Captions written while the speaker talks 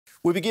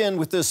We begin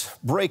with this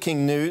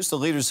breaking news. The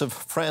leaders of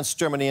France,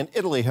 Germany and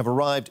Italy have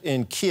arrived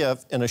in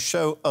Kyiv in a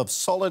show of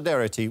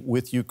solidarity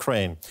with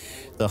Ukraine.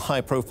 The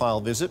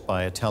high-profile visit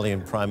by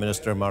Italian Prime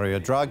Minister Mario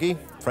Draghi,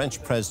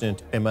 French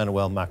President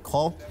Emmanuel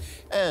Macron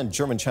and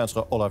German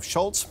Chancellor Olaf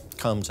Scholz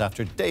comes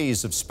after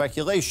days of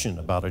speculation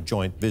about a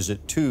joint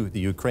visit to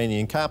the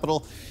Ukrainian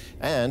capital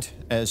and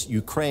as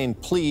Ukraine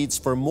pleads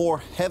for more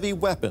heavy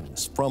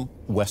weapons from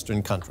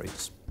Western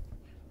countries.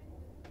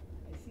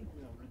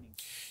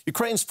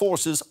 Ukraine's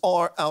forces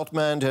are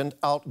outmanned and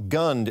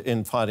outgunned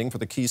in fighting for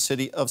the key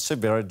city of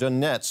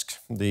Severodonetsk.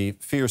 The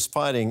fierce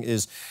fighting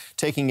is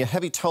taking a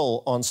heavy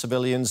toll on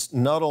civilians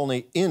not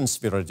only in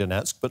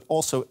Severodonetsk, but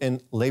also in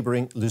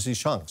neighboring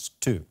Lysychansk,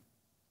 too.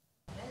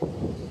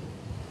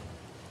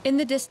 In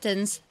the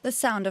distance, the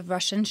sound of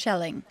Russian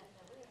shelling.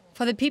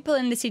 For the people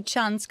in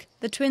Lysychansk,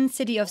 the twin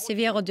city of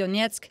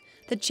Severodonetsk,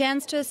 the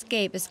chance to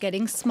escape is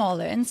getting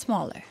smaller and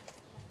smaller.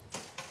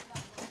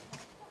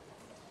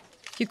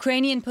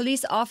 Ukrainian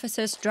police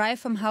officers drive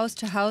from house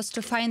to house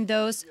to find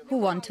those who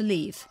want to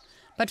leave.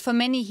 But for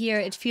many here,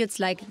 it feels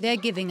like they're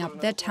giving up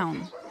their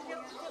town.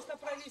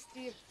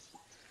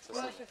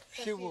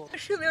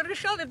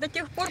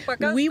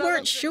 We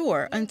weren't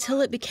sure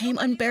until it became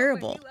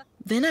unbearable.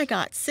 Then I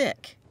got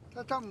sick.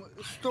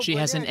 She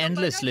has an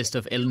endless list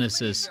of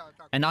illnesses,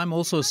 and I'm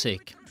also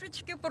sick.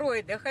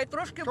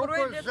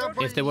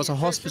 If there was a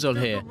hospital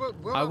here,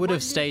 I would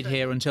have stayed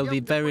here until the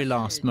very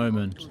last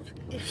moment.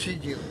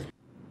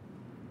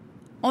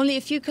 Only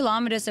a few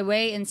kilometers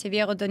away in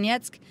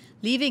Severodonetsk,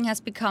 leaving has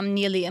become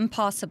nearly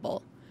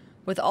impossible.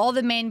 With all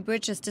the main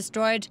bridges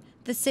destroyed,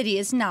 the city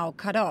is now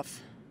cut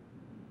off.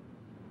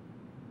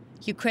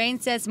 Ukraine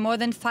says more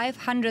than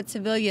 500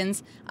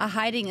 civilians are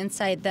hiding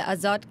inside the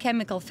Azot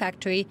chemical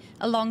factory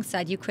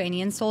alongside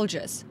Ukrainian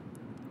soldiers.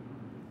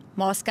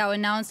 Moscow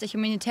announced a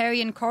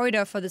humanitarian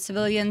corridor for the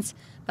civilians,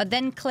 but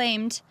then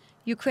claimed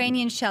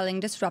Ukrainian shelling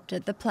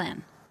disrupted the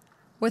plan.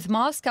 With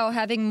Moscow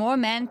having more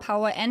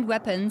manpower and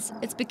weapons,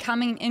 it's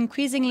becoming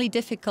increasingly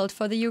difficult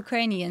for the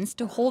Ukrainians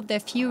to hold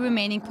their few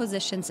remaining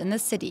positions in the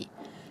city.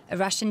 A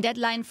Russian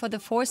deadline for the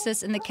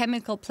forces in the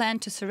chemical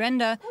plant to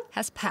surrender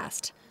has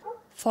passed.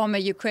 Former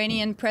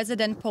Ukrainian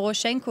President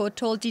Poroshenko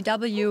told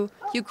DW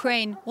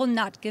Ukraine will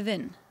not give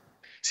in.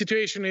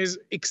 Situation is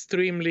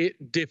extremely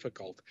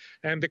difficult,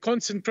 and the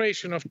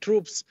concentration of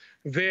troops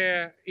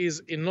there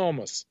is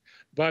enormous.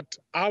 But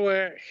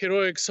our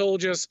heroic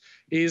soldiers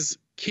is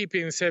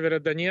keeping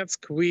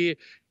Severodonetsk. We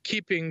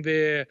keeping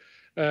the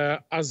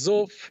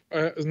Azot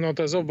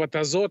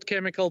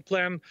chemical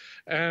plant,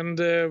 and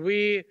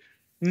we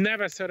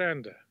never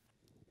surrender.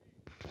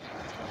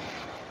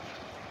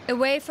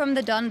 Away from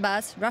the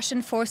Donbas,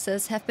 Russian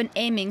forces have been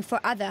aiming for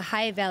other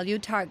high-value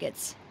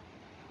targets.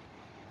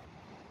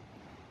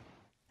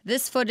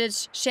 This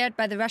footage, shared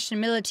by the Russian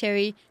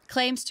military,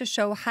 claims to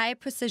show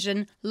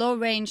high-precision,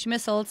 low-range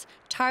missiles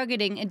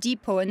targeting a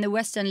depot in the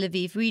western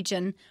Lviv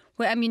region,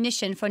 where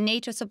ammunition for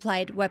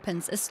NATO-supplied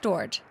weapons is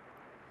stored.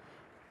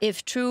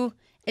 If true,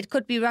 it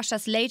could be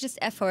Russia's latest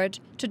effort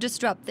to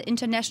disrupt the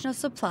international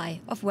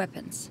supply of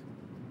weapons.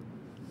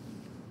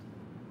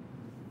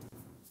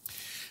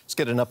 Let's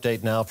get an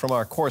update now from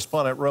our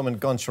correspondent, Roman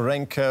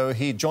Goncharenko.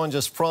 He joins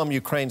us from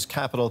Ukraine's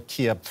capital,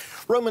 Kyiv.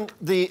 Roman,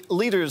 the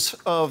leaders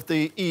of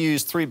the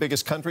EU's three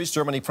biggest countries,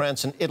 Germany,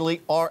 France and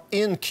Italy, are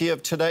in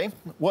Kyiv today.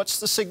 What's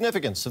the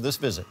significance of this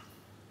visit?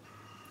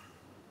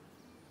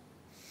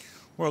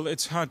 Well,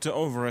 it's hard to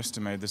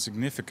overestimate the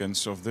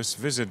significance of this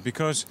visit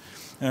because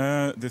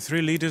the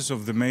three leaders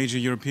of the major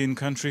European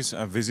countries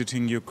are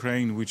visiting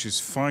Ukraine, which is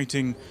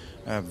fighting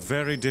a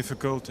very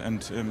difficult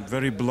and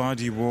very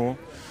bloody war.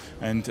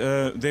 And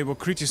they were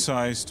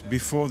criticized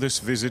before this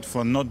visit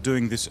for not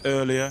doing this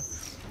earlier,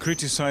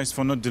 criticized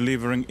for not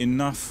delivering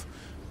enough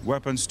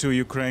weapons to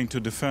Ukraine to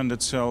defend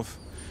itself.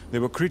 They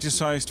were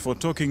criticized for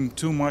talking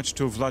too much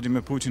to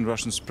Vladimir Putin,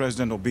 Russia's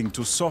president, or being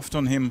too soft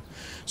on him.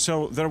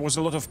 So there was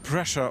a lot of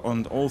pressure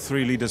on all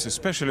three leaders,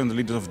 especially on the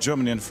leaders of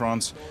Germany and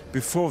France,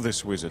 before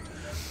this visit.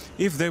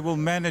 If they will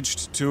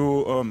manage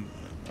to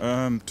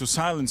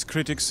silence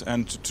critics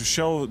and to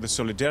show the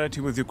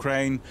solidarity with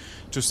Ukraine,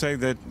 to say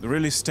that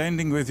really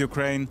standing with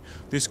Ukraine,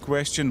 this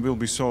question will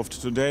be solved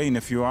today in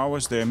a few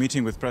hours. They are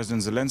meeting with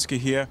President Zelenskyy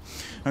here.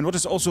 And what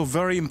is also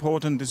very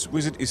important, this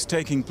visit is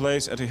taking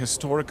place at a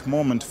historic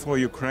moment for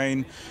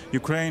Ukraine.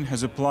 Ukraine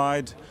has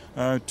applied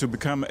to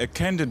become a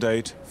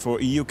candidate for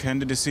EU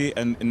candidacy,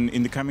 and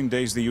in the coming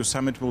days the EU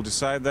summit will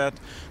decide that.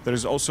 There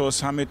is also a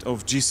summit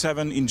of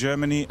G7 in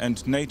Germany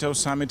and NATO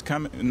summit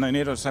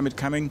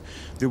coming.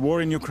 The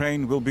war in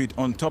Ukraine will be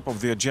on top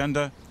of the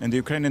agenda, and the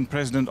Ukrainian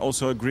president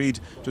also agreed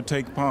to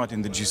take part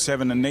in the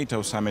G7 and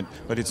NATO summit,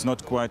 but it's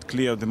not quite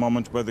clear at the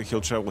moment whether he'll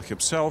travel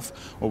himself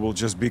or will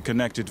just be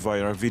connected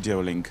via a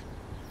video link.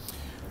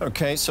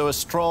 Okay, so a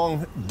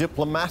strong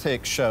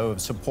diplomatic show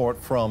of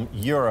support from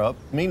Europe.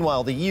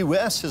 Meanwhile, the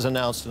U.S. has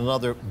announced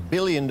another $1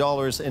 billion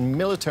in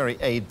military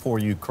aid for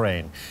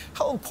Ukraine.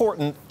 How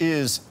important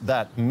is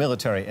that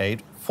military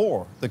aid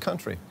for the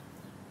country?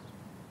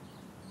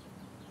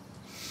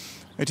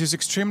 It is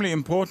extremely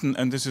important,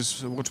 and this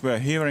is what we're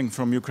hearing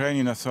from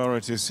Ukrainian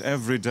authorities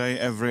every day,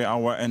 every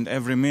hour and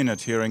every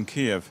minute here in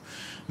Kyiv.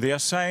 They are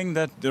saying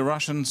that the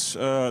Russian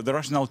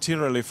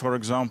artillery, for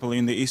example,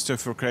 in the east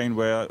of Ukraine,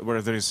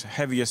 where there is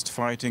heaviest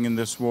fighting in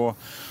this war,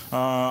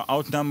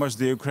 outnumbers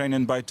the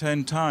Ukrainian by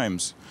 10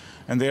 times.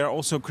 And they are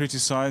also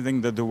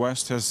criticizing that the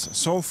West has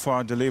so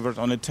far delivered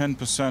only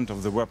 10%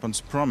 of the weapons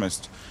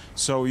promised.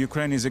 So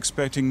Ukraine is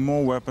expecting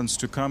more weapons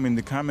to come in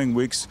the coming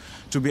weeks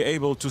to be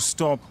able to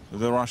stop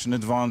the Russian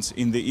advance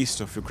in the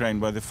east of Ukraine,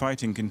 where the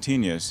fighting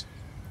continues.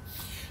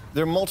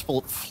 There are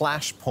multiple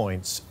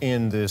flashpoints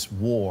in this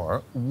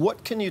war.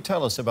 What can you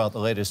tell us about the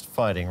latest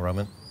fighting,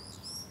 Roman?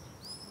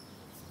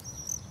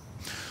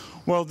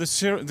 Well, the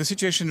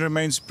situation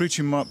remains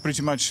pretty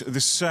much the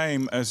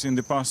same as in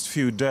the past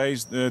few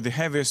days. The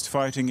heaviest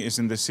fighting is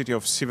in the city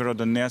of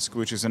Severodonetsk,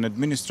 which is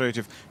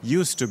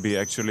used to be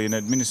actually an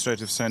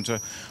administrative center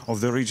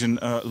of the region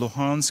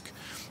Luhansk.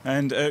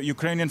 And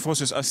Ukrainian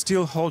forces are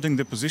still holding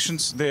the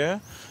positions there,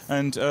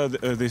 and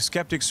the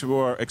skeptics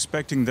were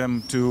expecting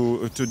them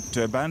to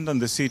abandon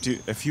the city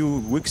a few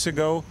weeks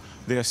ago.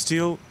 They are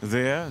still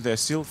there, they're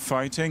still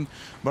fighting,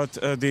 but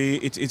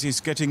it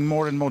is getting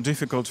more and more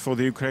difficult for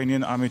the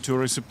Ukrainian army to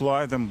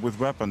resupply them with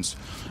weapons.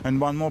 And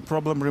one more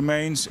problem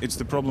remains, it's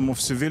the problem of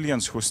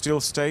civilians who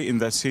still stay in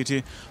that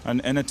city.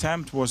 And an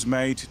attempt was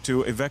made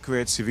to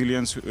evacuate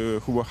civilians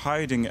who were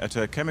hiding at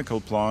a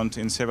chemical plant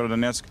in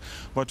Severodonetsk,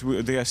 but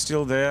they are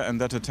still there, and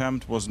that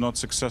attempt was not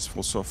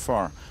successful so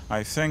far.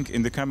 I think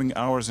in the coming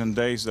hours and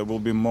days there will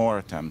be more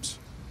attempts.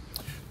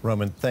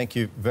 Roman, thank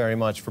you very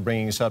much for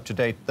bringing us up to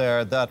date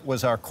there. That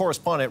was our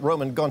correspondent,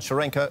 Roman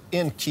Goncharenko,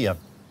 in Kyiv.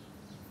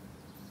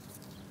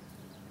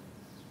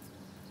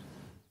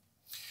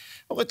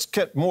 Well, let's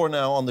get more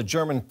now on the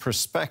German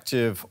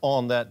perspective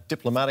on that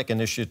diplomatic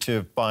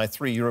initiative by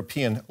 3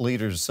 European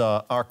leaders.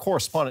 Our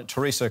correspondent,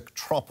 Teresa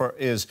Tropper,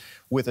 is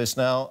with us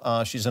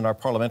now. She's in our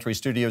parliamentary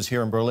studios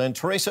here in Berlin.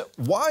 Teresa,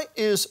 why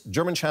is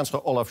German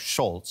Chancellor Olaf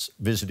Scholz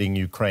visiting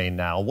Ukraine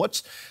now?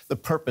 What's the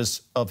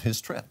purpose of his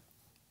trip?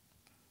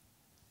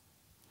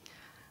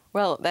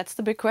 Well, that's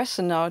the big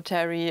question now,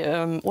 Terry.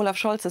 Olaf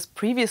Scholz has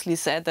previously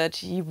said that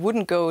he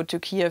wouldn't go to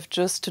Kyiv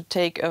just to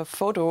take a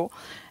photo.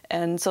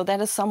 And so that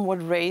has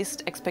somewhat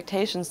raised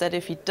expectations that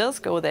if he does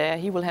go there,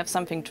 he will have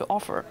something to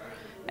offer.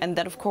 And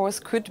that, of course,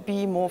 could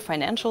be more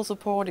financial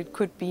support. It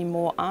could be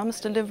more arms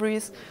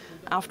deliveries.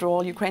 After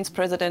all, Ukraine's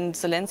President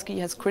Zelenskyy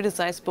has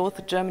criticized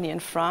both Germany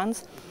and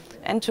France,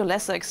 and to a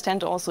lesser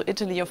extent also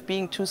Italy, of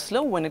being too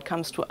slow when it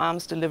comes to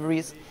arms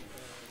deliveries,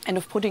 and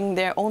of putting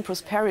their own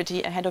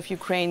prosperity ahead of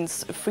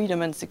Ukraine's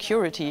freedom and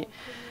security.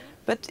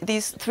 But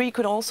these 3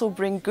 could also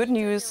bring good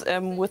news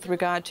with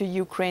regard to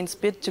Ukraine's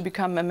bid to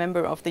become a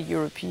member of the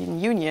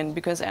European Union,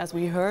 because as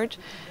we heard,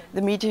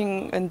 the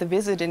meeting and the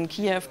visit in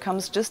Kyiv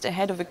comes just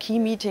ahead of a key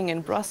meeting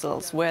in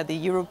Brussels, where the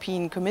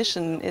European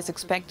Commission is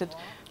expected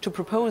to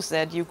propose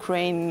that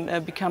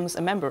Ukraine becomes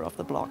a member of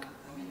the bloc.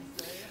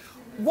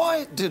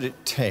 Why did it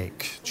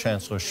take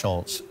Chancellor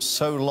Scholz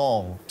so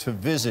long to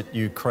visit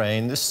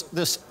Ukraine?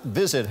 This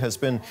visit has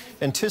been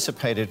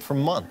anticipated for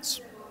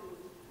months.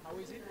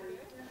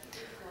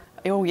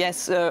 Oh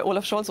yes,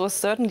 Olaf Scholz was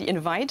certainly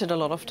invited a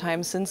lot of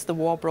times since the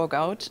war broke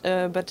out.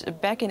 But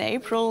back in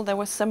April, there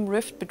was some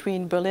rift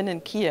between Berlin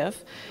and Kyiv,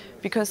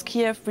 because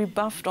Kyiv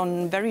rebuffed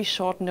on very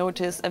short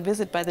notice a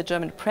visit by the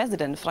German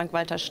president,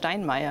 Frank-Walter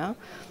Steinmeier,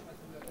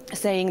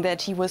 saying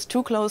that he was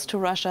too close to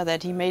Russia,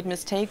 that he made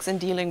mistakes in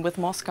dealing with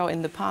Moscow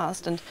in the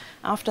past. And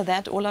after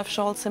that, Olaf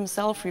Scholz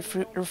himself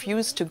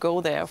refused to go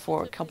there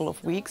for a couple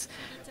of weeks.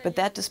 But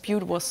that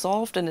dispute was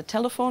solved in a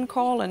telephone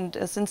call, and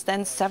since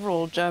then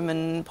several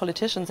German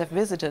politicians have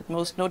visited,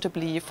 most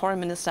notably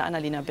Foreign Minister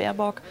Annalena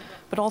Baerbock,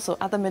 but also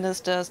other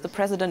ministers, the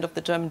president of the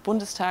German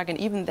Bundestag, and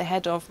even the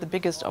head of the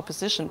biggest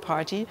opposition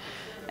party.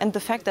 And the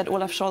fact that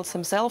Olaf Scholz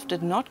himself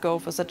did not go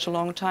for such a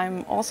long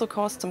time also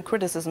caused some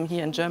criticism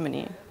here in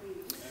Germany.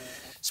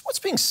 So what's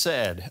being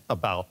said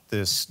about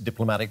this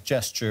diplomatic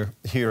gesture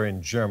here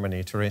in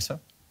Germany, Teresa?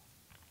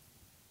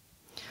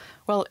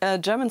 Well,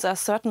 Germans are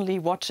certainly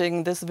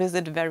watching this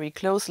visit very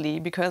closely,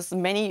 because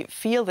many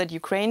feel that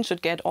Ukraine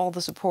should get all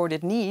the support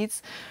it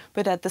needs,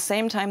 but at the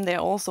same time they're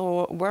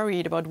also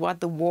worried about what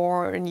the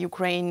war in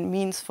Ukraine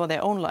means for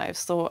their own lives.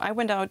 So I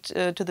went out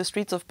to the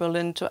streets of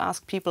Berlin to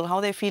ask people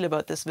how they feel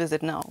about this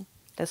visit now.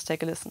 Let's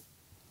take a listen.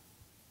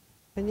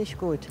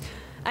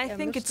 I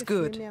think it's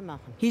good.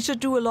 He should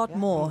do a lot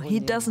more. He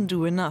doesn't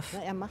do enough.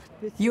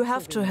 You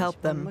have to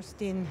help them.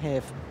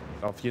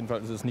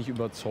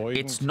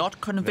 It's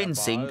not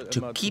convincing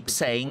to keep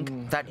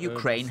saying that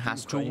Ukraine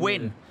has to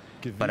win.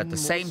 But at the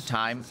same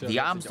time, the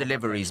arms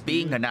deliveries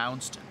being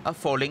announced are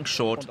falling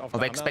short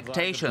of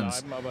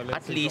expectations,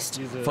 at least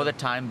for the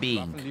time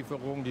being.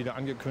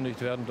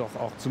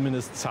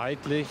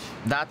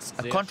 That's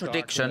a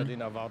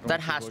contradiction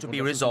that has to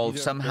be resolved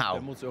somehow.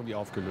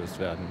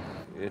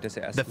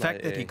 The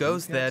fact that he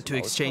goes there to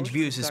exchange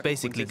views is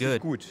basically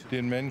good.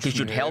 He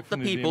should help the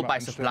people by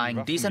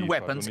supplying decent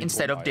weapons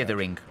instead of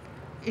dithering.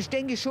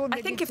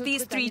 I think if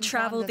these three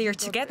travel there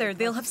together,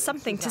 they'll have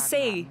something to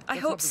say. I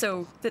hope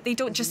so, that they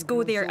don't just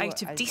go there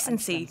out of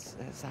decency.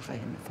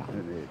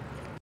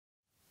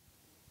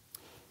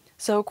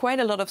 So quite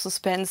a lot of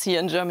suspense here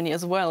in Germany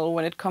as well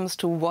when it comes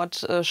to what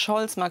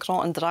Scholz,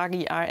 Macron and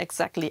Draghi are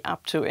exactly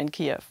up to in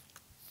Kyiv.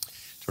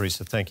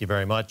 Teresa, thank you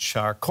very much.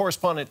 Our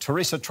correspondent,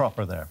 Teresa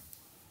Tropper, there.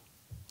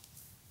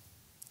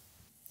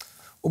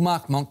 Well,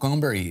 Mark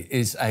Montgomery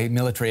is a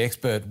military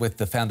expert with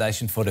the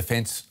Foundation for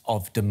Defence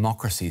of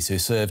Democracies who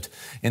served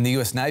in the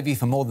US Navy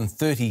for more than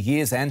 30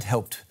 years and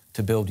helped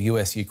to build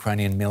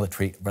US-Ukrainian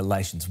military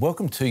relations.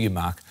 Welcome to you,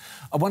 Mark.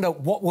 I wonder,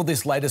 what will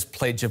this latest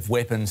pledge of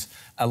weapons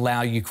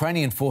allow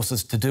Ukrainian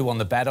forces to do on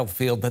the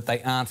battlefield that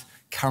they aren't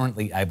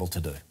currently able to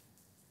do?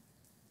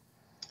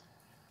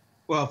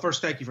 Well,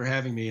 first, thank you for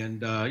having me.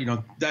 And, you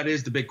know, that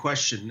is the big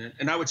question.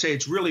 And I would say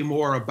it's really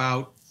more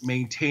about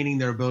maintaining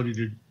their ability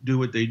to do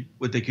what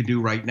they can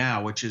do right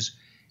now, which is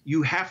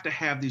you have to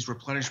have these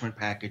replenishment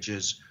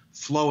packages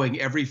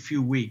flowing every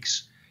few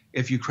weeks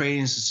if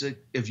Ukrainians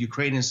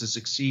to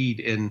succeed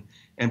in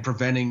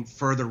preventing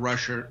further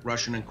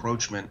Russian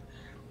encroachment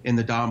in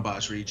the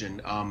Donbas region.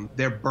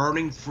 They're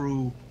burning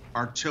through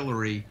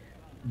artillery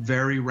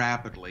very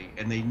rapidly,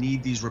 and they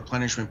need these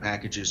replenishment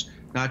packages,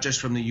 not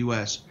just from the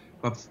U.S.,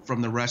 but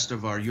from the rest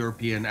of our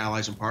European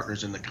allies and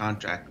partners in the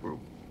contact group.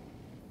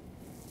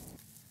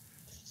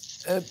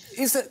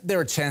 Is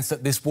there a chance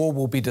that this war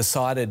will be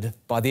decided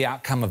by the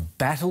outcome of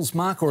battles,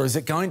 Mark, or is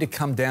it going to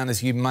come down,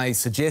 as you may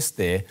suggest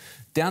there,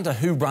 down to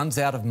who runs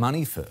out of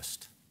money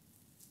first?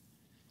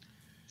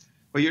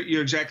 Well,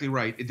 you're exactly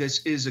right.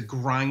 This is a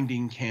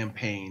grinding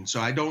campaign, so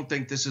I don't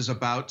think this is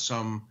about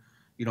some,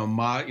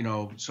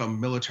 some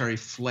military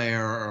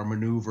flair or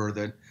maneuver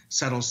that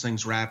settles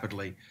things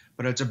rapidly,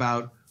 but it's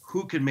about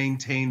who can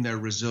maintain their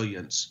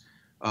resilience,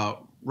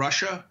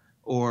 Russia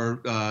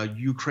or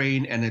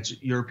Ukraine and its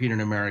European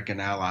and American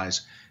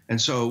allies.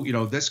 And so,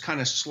 this kind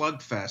of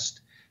slugfest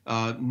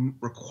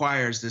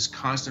requires this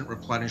constant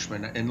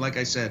replenishment. And like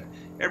I said,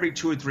 every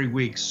 2 or 3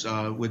 weeks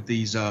with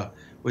these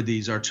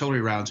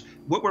artillery rounds.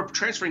 What we're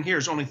transferring here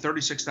is only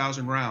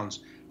 36,000 rounds.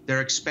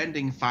 They're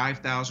expending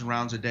 5,000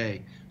 rounds a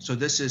day. So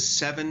this is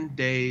 7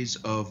 days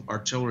of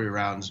artillery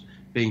rounds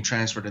being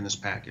transferred in this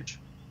package.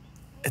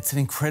 It's an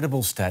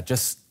incredible stat,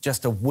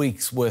 just a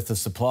week's worth of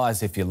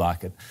supplies, if you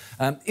like it.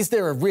 Is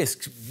there a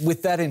risk,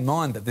 with that in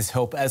mind, that this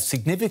help, as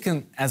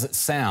significant as it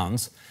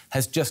sounds,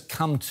 has just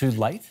come too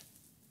late?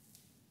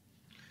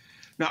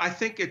 No, I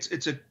think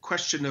it's a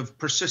question of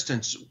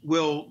persistence.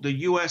 Will the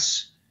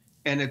U.S.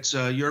 and its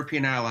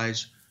European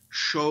allies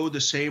show the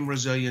same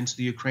resilience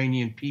the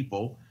Ukrainian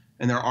people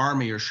and their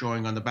army are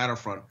showing on the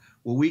battlefront?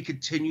 Will we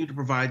continue to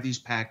provide these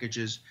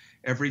packages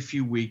every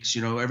few weeks,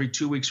 every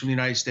 2 weeks from the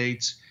United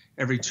States,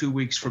 every 2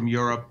 weeks from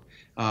Europe,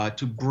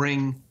 to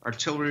bring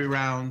artillery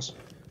rounds,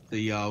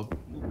 the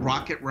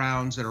rocket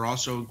rounds that are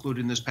also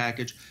included in this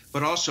package,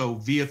 but also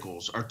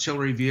vehicles,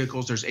 artillery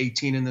vehicles. There's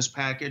 18 in this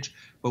package,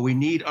 but we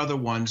need other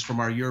ones from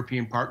our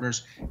European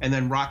partners, and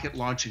then rocket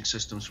launching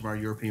systems from our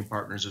European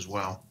partners as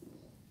well.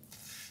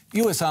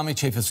 US Army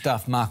Chief of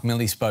Staff Mark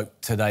Milley spoke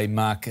today,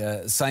 Mark,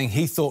 saying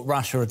he thought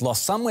Russia had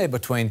lost somewhere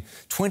between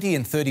 20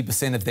 and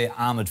 30% of their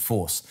armoured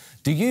force.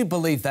 Do you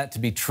believe that to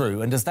be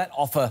true, and does that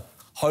offer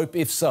hope,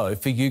 if so,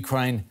 for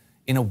Ukraine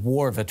in a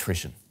war of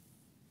attrition?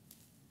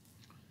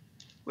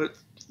 Well,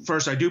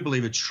 first, I do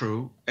believe it's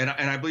true, and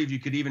I believe you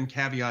could even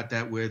caveat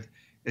that with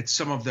it's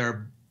some of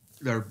their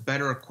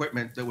better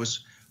equipment that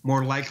was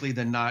more likely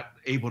than not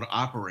able to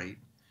operate.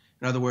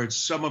 In other words,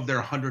 some of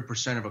their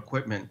 100% of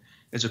equipment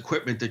is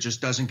equipment that just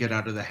doesn't get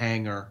out of the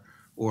hangar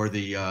or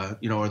the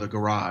or the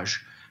garage,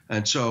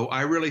 and so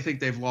I really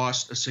think they've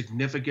lost a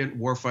significant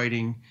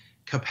warfighting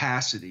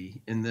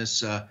capacity in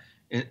this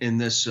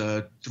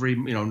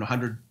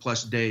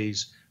 100+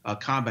 days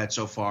combat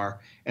so far.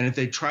 And if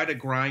they try to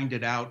grind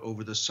it out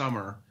over the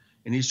summer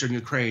in eastern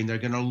Ukraine, they're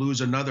going to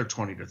lose another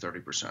 20 to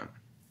 30%.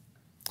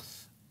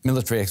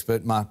 Military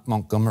expert Mark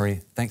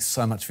Montgomery, thanks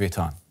so much for your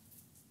time.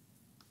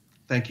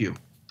 Thank you.